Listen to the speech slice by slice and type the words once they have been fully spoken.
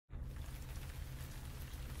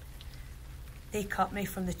They cut me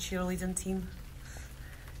from the cheerleading team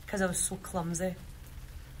because I was so clumsy.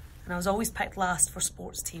 And I was always picked last for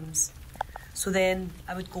sports teams. So then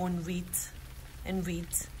I would go and read and read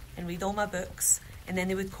and read all my books, and then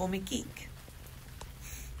they would call me geek.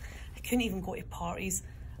 I couldn't even go to parties.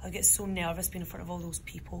 I'd get so nervous being in front of all those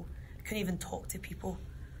people. I couldn't even talk to people.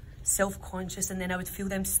 Self-conscious, and then I would feel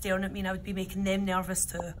them staring at me and I would be making them nervous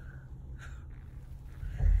too.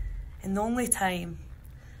 And the only time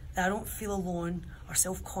that I don't feel alone or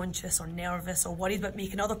self-conscious or nervous or worried about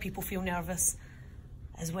making other people feel nervous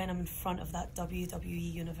is when I'm in front of that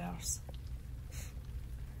WWE universe.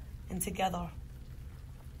 And together,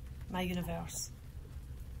 my universe,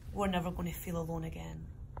 we're never going to feel alone again.